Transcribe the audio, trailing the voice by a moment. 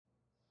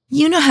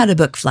You know how to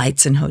book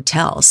flights and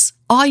hotels.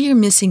 All you're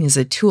missing is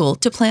a tool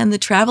to plan the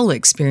travel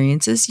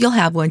experiences you'll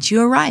have once you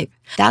arrive.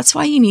 That's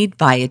why you need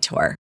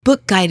Viator.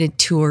 Book guided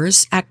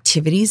tours,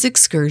 activities,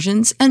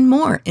 excursions, and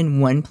more in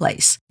one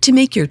place to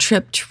make your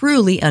trip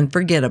truly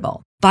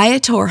unforgettable.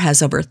 Viator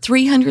has over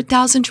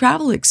 300,000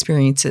 travel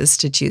experiences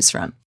to choose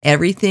from.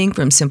 Everything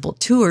from simple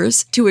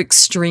tours to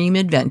extreme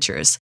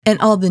adventures and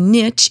all the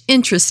niche,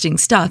 interesting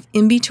stuff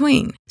in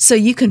between. So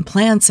you can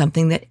plan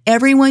something that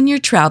everyone you're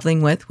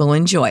traveling with will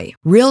enjoy.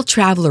 Real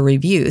traveler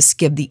reviews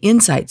give the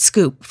inside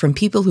scoop from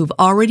people who've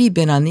already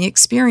been on the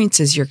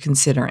experiences you're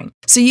considering.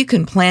 So you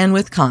can plan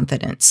with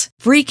confidence.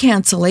 Free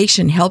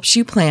cancellation helps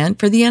you plan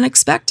for the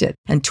unexpected.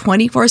 And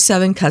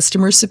 24/7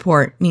 customer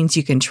support means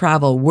you can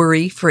travel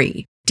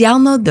worry-free.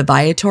 Download the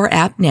Viator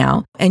app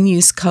now and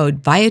use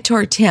code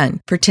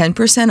Viator10 for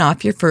 10%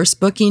 off your first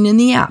booking in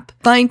the app.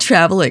 Find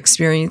travel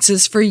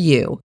experiences for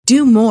you.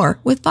 Do more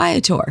with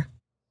Viator.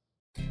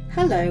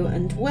 Hello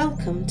and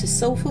welcome to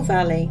Soulful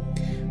Valley,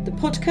 the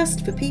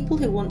podcast for people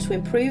who want to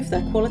improve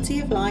their quality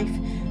of life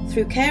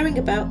through caring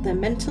about their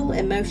mental,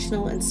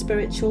 emotional and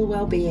spiritual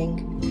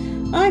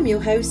well-being. I'm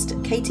your host,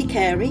 Katie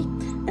Carey,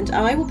 and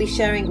I will be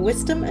sharing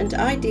wisdom and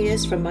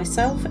ideas from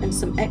myself and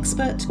some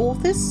expert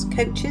authors,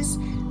 coaches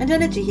and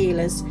energy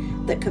healers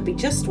that could be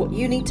just what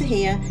you need to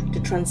hear to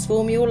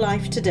transform your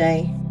life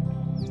today.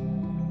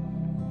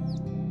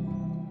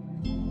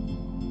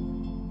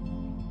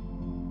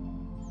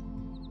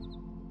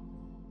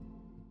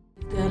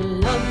 Gotta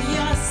love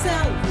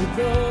yourself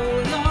with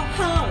all your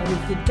heart.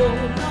 If you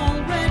don't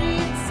already,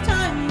 it's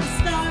time to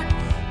start,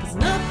 'cause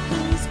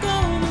nothing's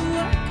gonna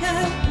work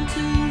out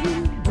until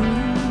you do.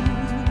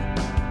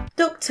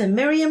 Dr.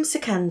 Miriam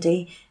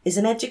Sikandi is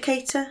an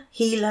educator,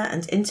 healer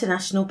and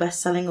international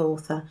best-selling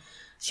author.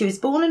 She was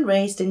born and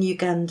raised in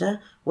Uganda,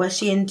 where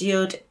she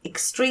endured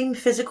extreme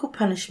physical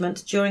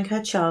punishment during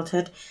her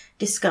childhood,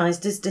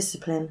 disguised as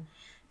discipline.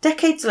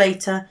 Decades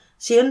later,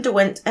 she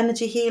underwent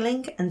energy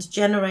healing and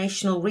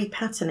generational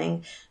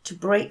repatterning to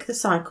break the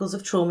cycles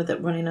of trauma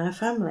that run in her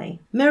family.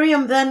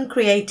 Miriam then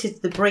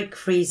created the Break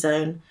Free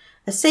Zone,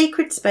 a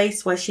sacred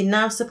space where she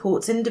now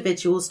supports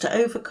individuals to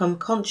overcome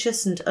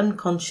conscious and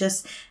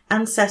unconscious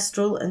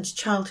ancestral and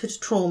childhood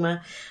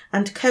trauma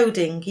and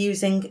coding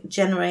using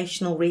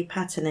generational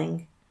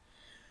repatterning.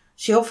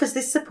 She offers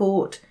this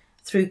support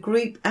through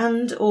group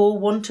and or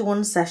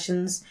one-to-one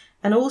sessions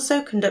and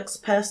also conducts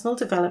personal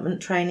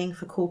development training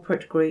for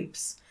corporate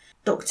groups.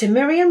 Dr.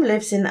 Miriam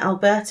lives in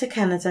Alberta,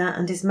 Canada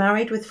and is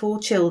married with 4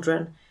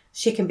 children.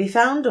 She can be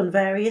found on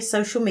various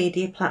social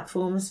media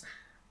platforms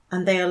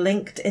and they are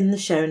linked in the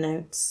show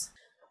notes.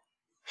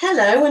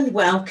 Hello and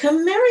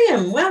welcome,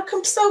 Miriam.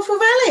 Welcome to Soulful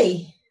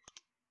Valley.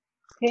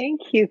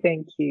 Thank you.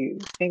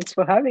 Thanks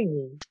for having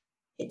me.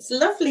 It's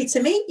lovely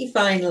to meet you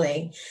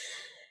finally.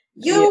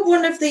 You're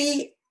one of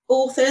the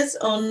authors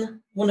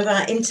on one of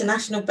our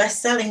international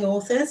best-selling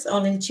authors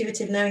on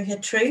Intuitive Knowing Her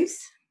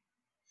Truth.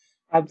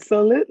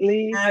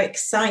 Absolutely. How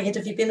excited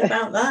have you been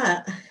about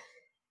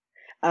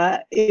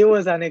that? It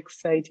was an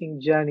exciting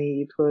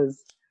journey. It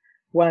was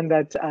one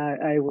that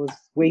I was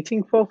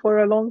waiting for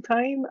a long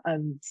time.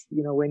 And,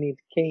 when it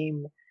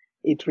came,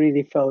 it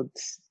really felt,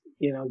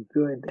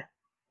 good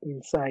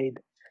inside.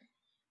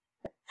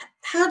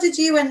 How did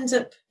you end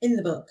up in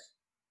the book?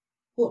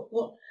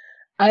 What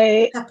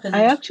happened?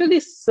 I actually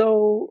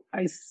saw,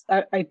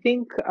 I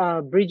think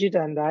Bridget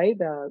and I,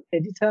 the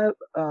editor,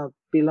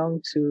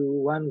 belonged to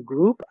one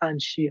group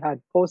and she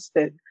had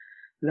posted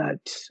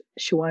that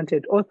she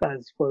wanted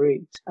authors for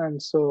it.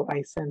 And so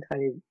I sent her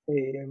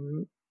a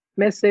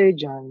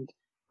message and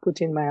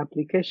put in my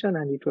application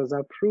and it was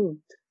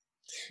approved.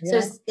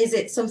 Yeah. So is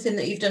it something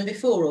that you've done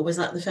before or was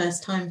that the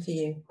first time for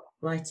you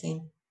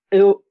writing?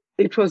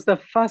 It was the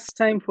first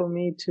time for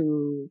me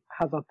to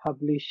have a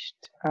published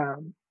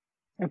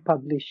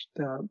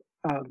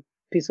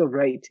piece of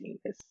writing.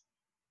 Yes.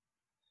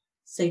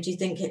 So do you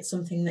think it's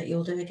something that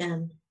you'll do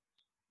again?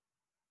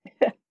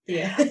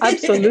 Yeah.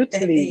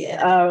 Absolutely.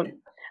 Yeah.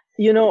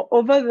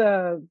 Over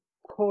the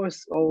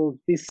course of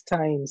this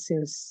time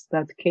since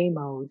that came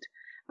out,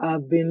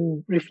 I've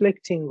been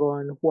reflecting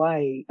on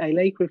why I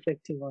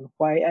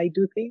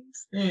do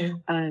things.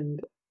 Mm. And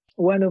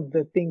one of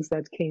the things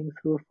that came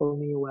through for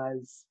me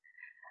was,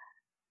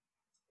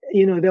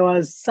 there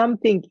was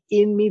something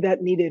in me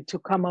that needed to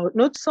come out,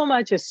 not so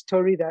much a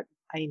story that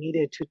I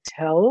needed to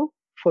tell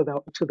to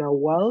the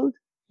world,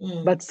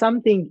 but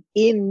something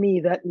in me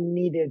that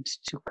needed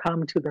to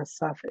come to the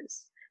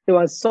surface. There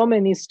was so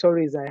many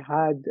stories I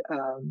had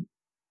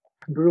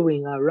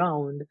brewing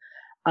around,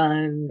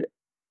 and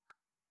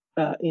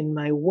in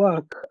my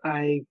work,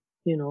 I,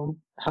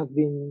 have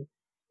been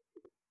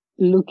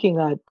looking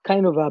at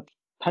kind of a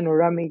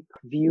panoramic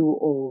view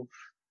of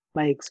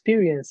my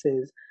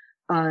experiences.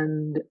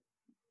 And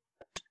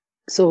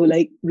so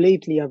like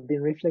lately I've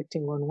been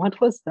reflecting on what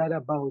was that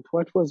about,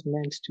 what was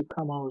meant to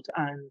come out.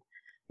 And,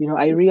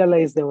 I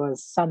realized there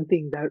was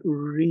something that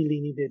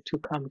really needed to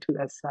come to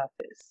the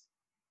surface.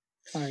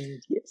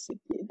 And yes, it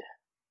did.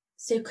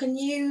 So can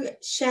you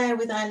share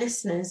with our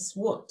listeners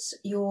what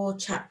your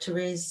chapter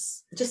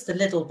is, just a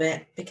little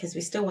bit, because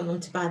we still want them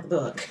to buy the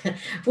book,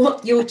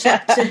 what your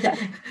chapter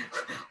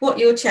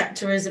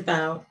is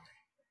about?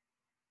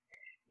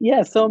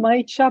 Yeah, so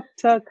my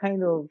chapter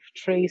kind of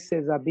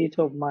traces a bit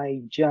of my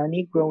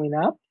journey growing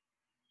up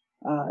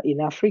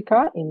in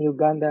Africa, in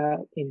Uganda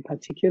in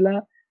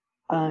particular.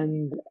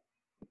 And,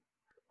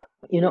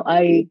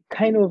 I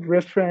kind of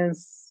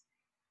reference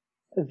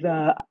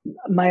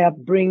my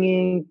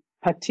upbringing,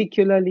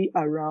 particularly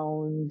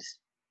around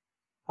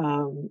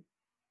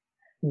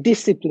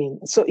discipline.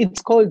 So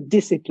it's called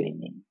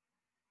disciplining,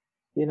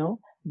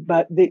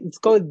 but it's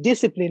called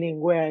disciplining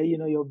where,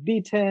 you're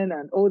beaten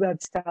and all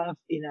that stuff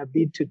in a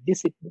bid to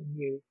discipline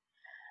you.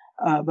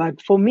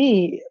 But for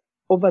me,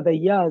 over the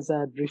years,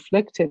 I'd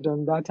reflected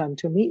on that. And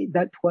to me,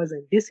 that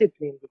wasn't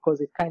discipline because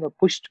it kind of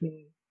pushed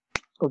me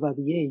over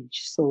the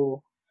edge.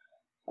 So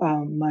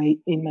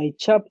in my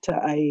chapter,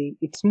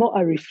 it's more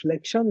a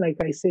reflection. Like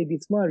I said,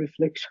 it's more a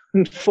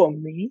reflection for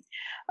me.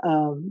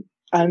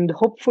 And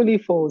hopefully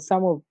for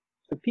some of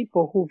the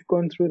people who've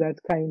gone through that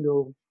kind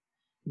of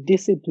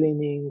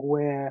disciplining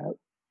where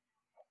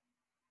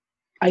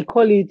I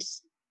call it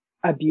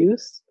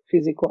abuse,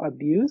 physical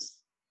abuse.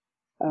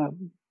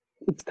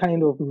 It's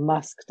kind of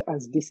masked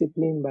as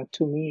discipline, but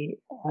to me,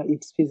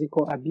 it's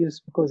physical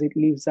abuse because it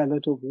leaves a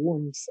lot of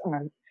wounds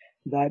and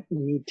that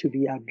need to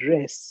be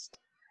addressed.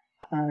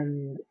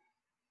 And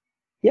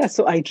yeah,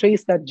 so I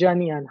traced that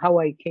journey and how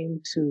I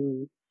came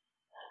to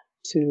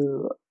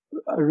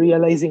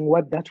realizing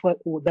what that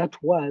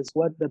was,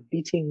 what the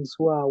beatings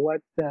were,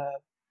 what the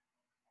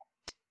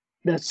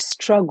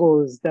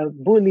struggles, the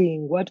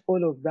bullying, what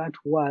all of that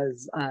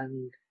was,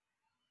 and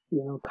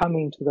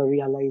coming to the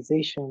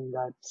realization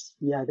that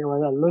there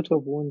was a lot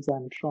of wounds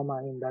and trauma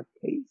in that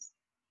place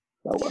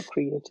that were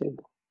created.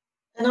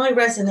 And I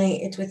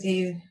resonated with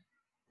you.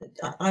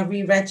 I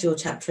reread your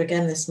chapter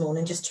again this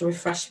morning just to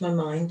refresh my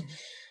mind,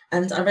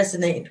 and I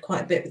resonated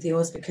quite a bit with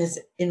yours because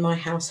in my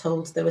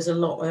household there was a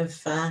lot of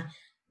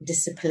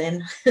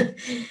discipline.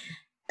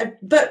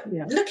 But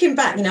looking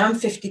back, I'm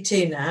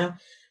 52 now,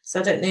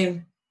 so I don't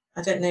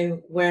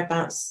know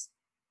whereabouts.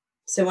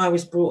 So I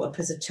was brought up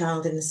as a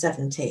child in the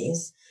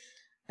 70s,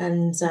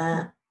 and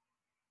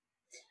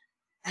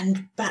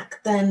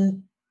back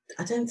then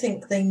I don't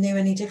think they knew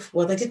any different.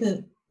 Well, they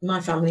didn't. My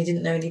family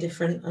didn't know any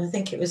different, and I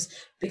think it was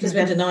because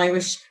we had an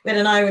Irish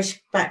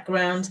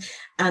background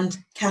and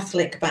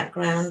Catholic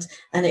background,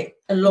 and a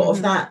lot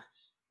of that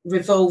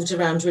revolved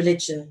around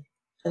religion.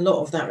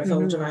 Around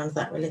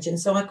that religion.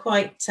 So I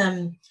quite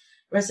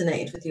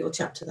resonated with your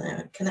chapter there.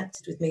 It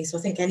connected with me. So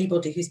I think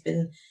anybody who's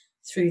been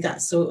through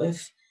that sort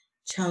of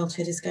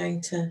childhood is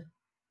going to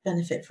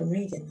benefit from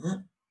reading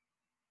that.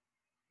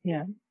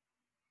 Yeah.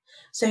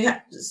 So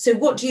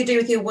what do you do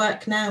with your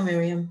work now,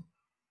 Miriam?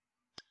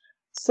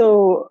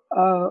 So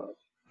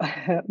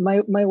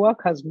my work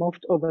has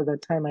morphed over the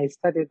time. I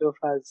started off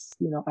as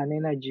an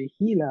energy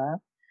healer,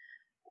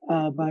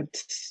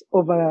 but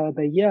over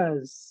the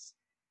years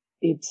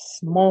it's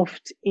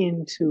morphed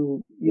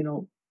into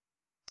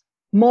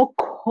more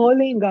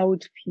calling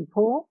out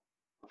people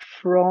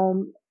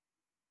from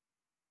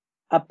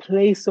a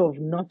place of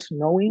not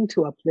knowing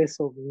to a place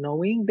of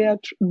knowing. They're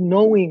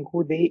knowing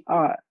who they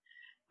are,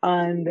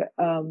 and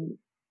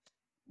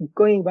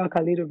going back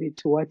a little bit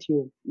to what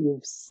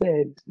you've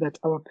said, that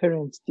our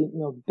parents didn't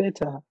know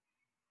better,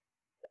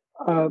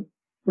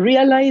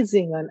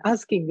 realizing and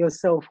asking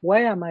yourself,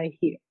 why am I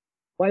here?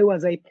 Why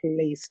was I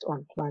placed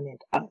on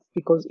planet Earth?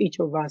 Because each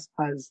of us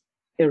has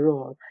a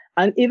role.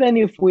 And even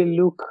if we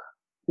look,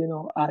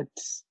 at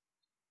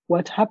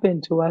what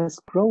happened to us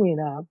growing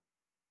up,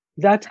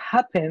 that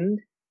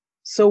happened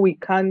so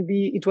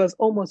it was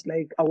almost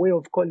like a way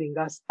of calling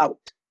us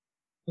out.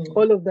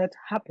 All of that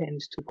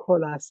happened to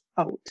call us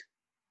out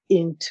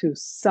into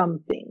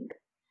something.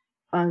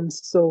 And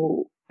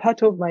so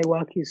part of my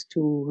work is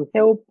to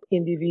help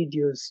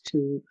individuals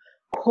to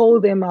call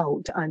them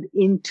out and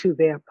into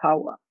their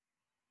power,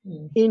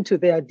 into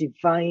their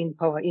divine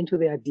power, into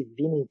their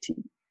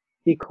divinity.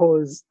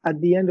 Because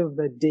at the end of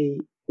the day,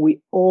 we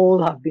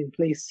all have been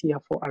placed here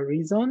for a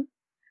reason,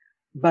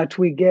 but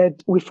we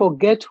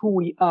forget who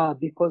we are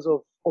because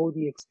of all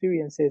the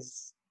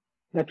experiences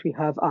that we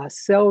have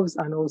ourselves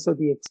and also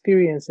the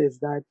experiences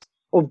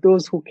of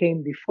those who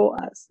came before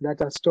us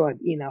that are stored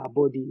in our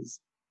bodies.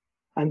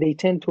 And they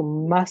tend to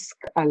mask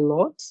a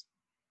lot,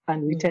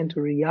 and we tend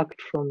to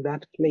react from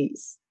that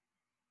place.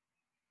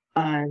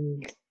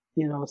 And,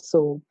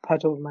 so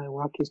part of my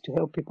work is to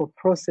help people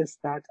process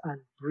that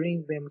and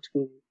bring them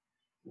to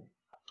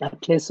a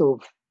place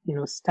of,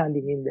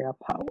 standing in their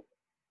power.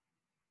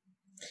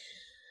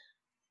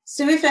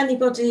 So if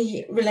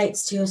anybody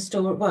relates to your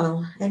story,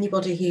 well,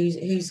 anybody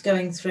who's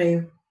going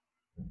through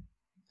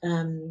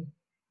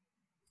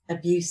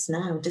abuse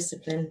now,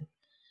 discipline,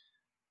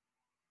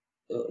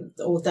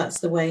 or that's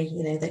the way,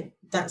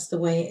 that's the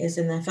way it is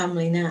in their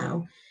family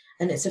now,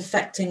 and it's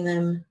affecting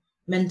them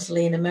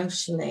mentally and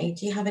emotionally,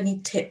 do you have any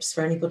tips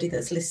for anybody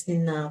that's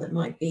listening now that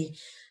might be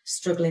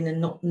struggling and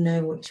not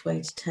know which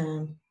way to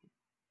turn?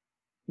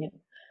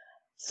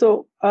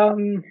 So,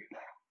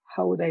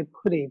 how would I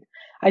put it?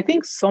 I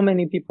think so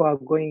many people are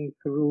going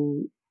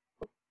through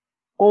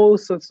all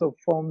sorts of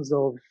forms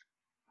of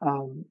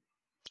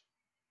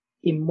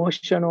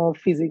emotional,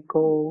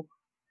 physical,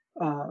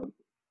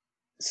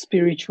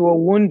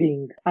 spiritual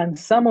wounding. And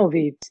some of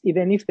it,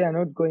 even if they're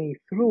not going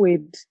through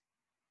it,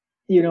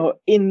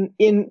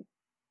 in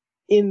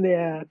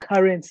their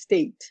current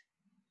state,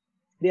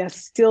 there are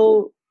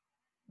still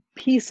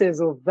pieces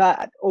of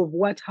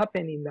what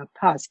happened in the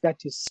past that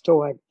is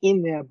stored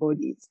in their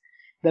bodies.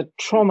 The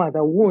trauma,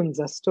 the wounds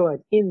are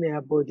stored in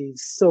their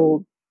bodies.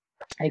 So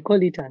I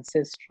call it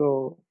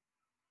ancestral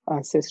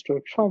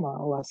trauma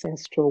or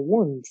ancestral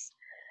wounds.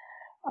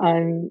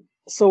 And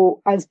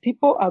so as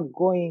people are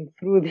going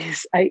through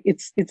this,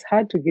 it's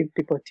hard to give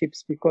people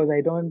tips because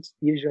I don't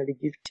usually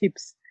give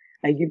tips.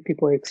 I give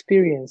people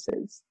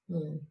experiences.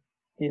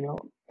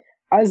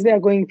 As they are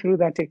going through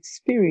that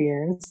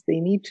experience, they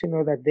need to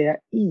know that there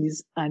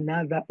is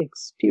another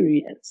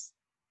experience.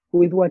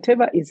 With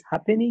whatever is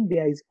happening,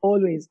 there is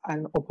always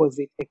an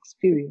opposite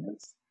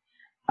experience.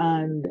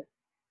 And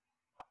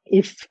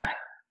if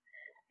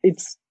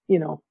it's,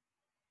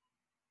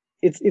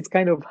 it's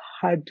kind of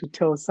hard to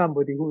tell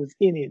somebody who's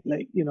in it,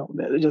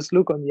 just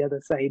look on the other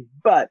side,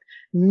 but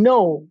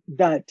know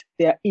that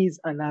there is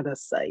another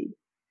side.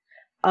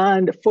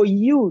 And for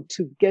you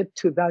to get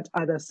to that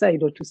other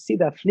side or to see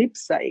the flip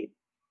side,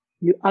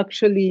 you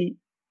actually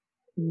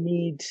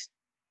need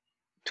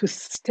to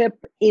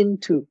step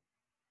into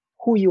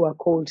who you are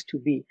called to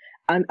be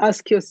and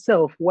ask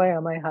yourself, why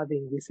am I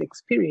having this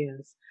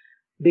experience?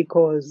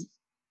 Because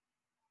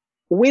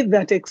with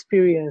that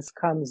experience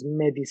comes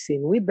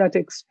medicine. With that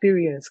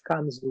experience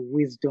comes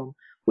wisdom.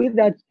 With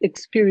that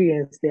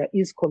experience, there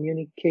is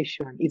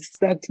communication. It's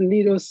that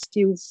little,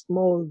 still,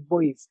 small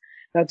voice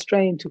that's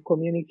trying to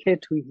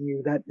communicate with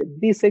you that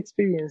this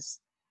experience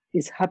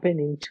is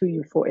happening to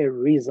you for a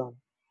reason.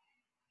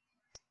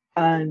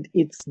 And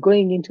it's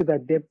going into the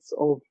depths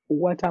of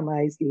what am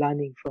I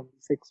learning from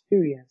this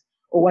experience?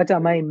 Or what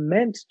am I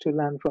meant to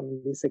learn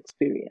from this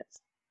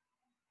experience?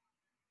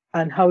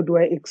 And how do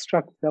I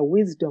extract the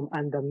wisdom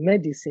and the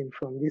medicine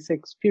from this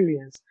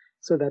experience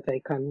so that I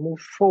can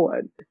move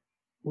forward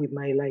with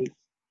my life?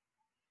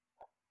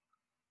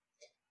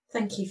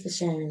 Thank you for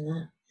sharing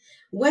that.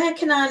 Where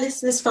can our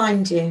listeners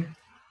find you?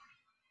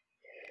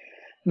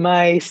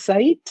 My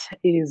site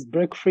is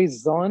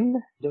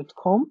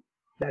breakfreezone.com.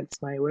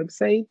 That's my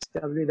website,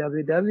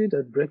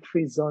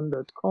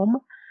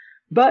 www.breakfreezone.com.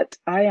 But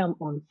I am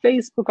on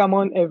Facebook. I'm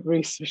on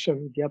every social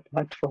media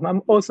platform.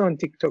 I'm also on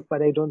TikTok,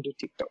 but I don't do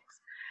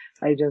TikToks.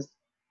 I just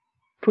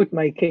put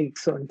my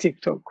cakes on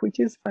TikTok, which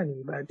is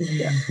funny, but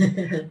yeah.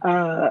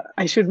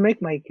 I should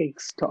make my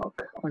cakes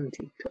talk on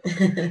TikTok.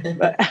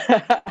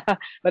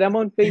 But I'm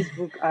on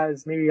Facebook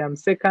as Miriam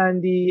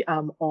Sekandi.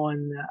 I'm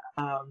on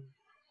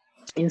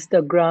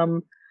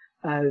Instagram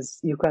as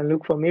you can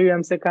look for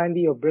Miriam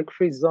Sekandi or Break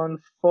Free Zone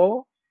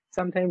 4.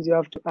 Sometimes you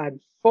have to add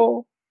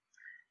 4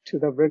 to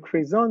the Break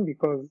Free Zone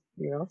because,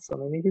 so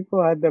many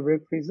people had the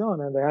Break Free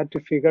Zone and I had to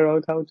figure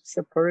out how to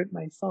separate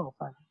myself.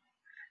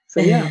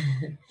 So yeah,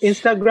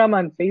 Instagram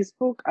and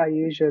Facebook are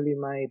usually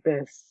my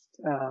best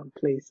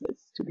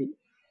places to be.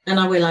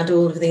 And I will add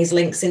all of these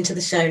links into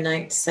the show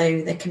notes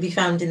so they can be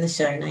found in the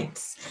show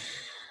notes.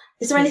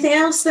 Is there anything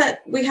else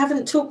that we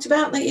haven't talked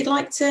about that you'd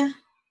like to?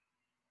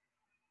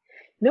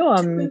 No,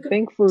 I'm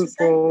thankful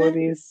for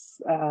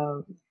this.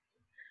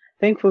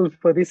 Thankful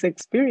for this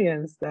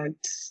experience that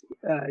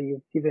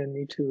you've given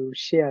me to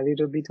share a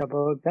little bit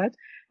about that,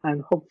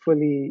 and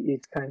hopefully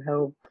it can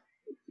help,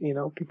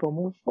 people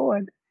move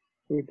forward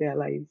with their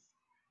lives.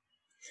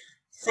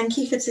 Thank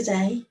you for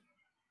today.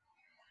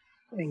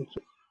 Thank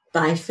you.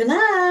 Bye for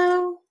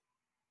now.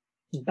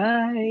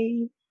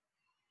 Bye.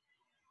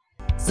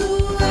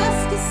 So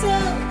ask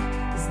yourself,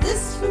 is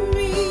this for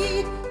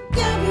me?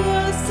 Give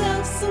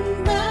yourself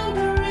some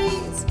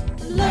boundaries.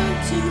 Learn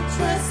to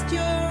trust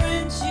your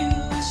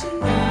intuition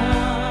now.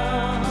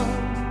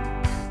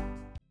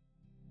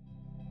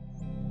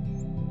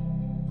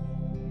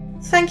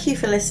 Thank you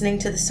for listening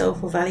to the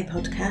Soulful Valley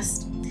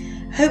podcast.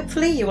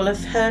 Hopefully you will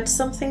have heard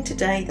something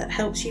today that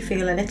helps you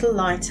feel a little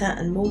lighter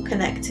and more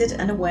connected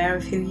and aware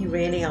of who you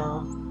really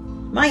are.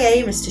 My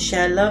aim is to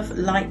share love,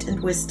 light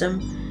and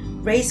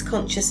wisdom, raise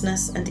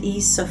consciousness and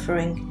ease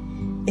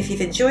suffering. If you've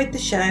enjoyed the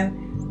show,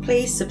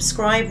 please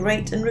subscribe,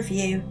 rate and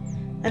review,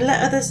 and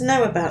let others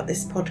know about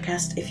this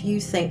podcast if you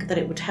think that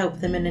it would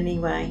help them in any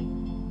way.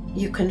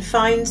 You can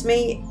find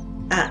me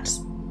at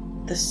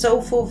the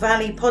Soulful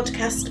Valley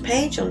podcast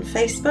page on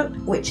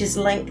Facebook, which is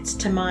linked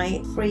to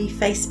my free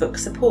Facebook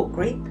support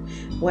group,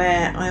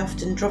 where I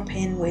often drop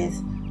in with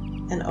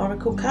an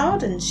oracle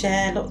card and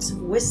share lots of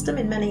wisdom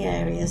in many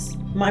areas.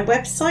 My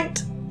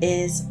website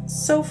is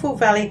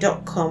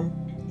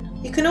soulfulvalley.com.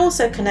 You can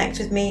also connect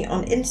with me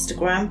on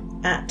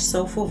Instagram at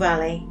Soulful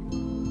Valley.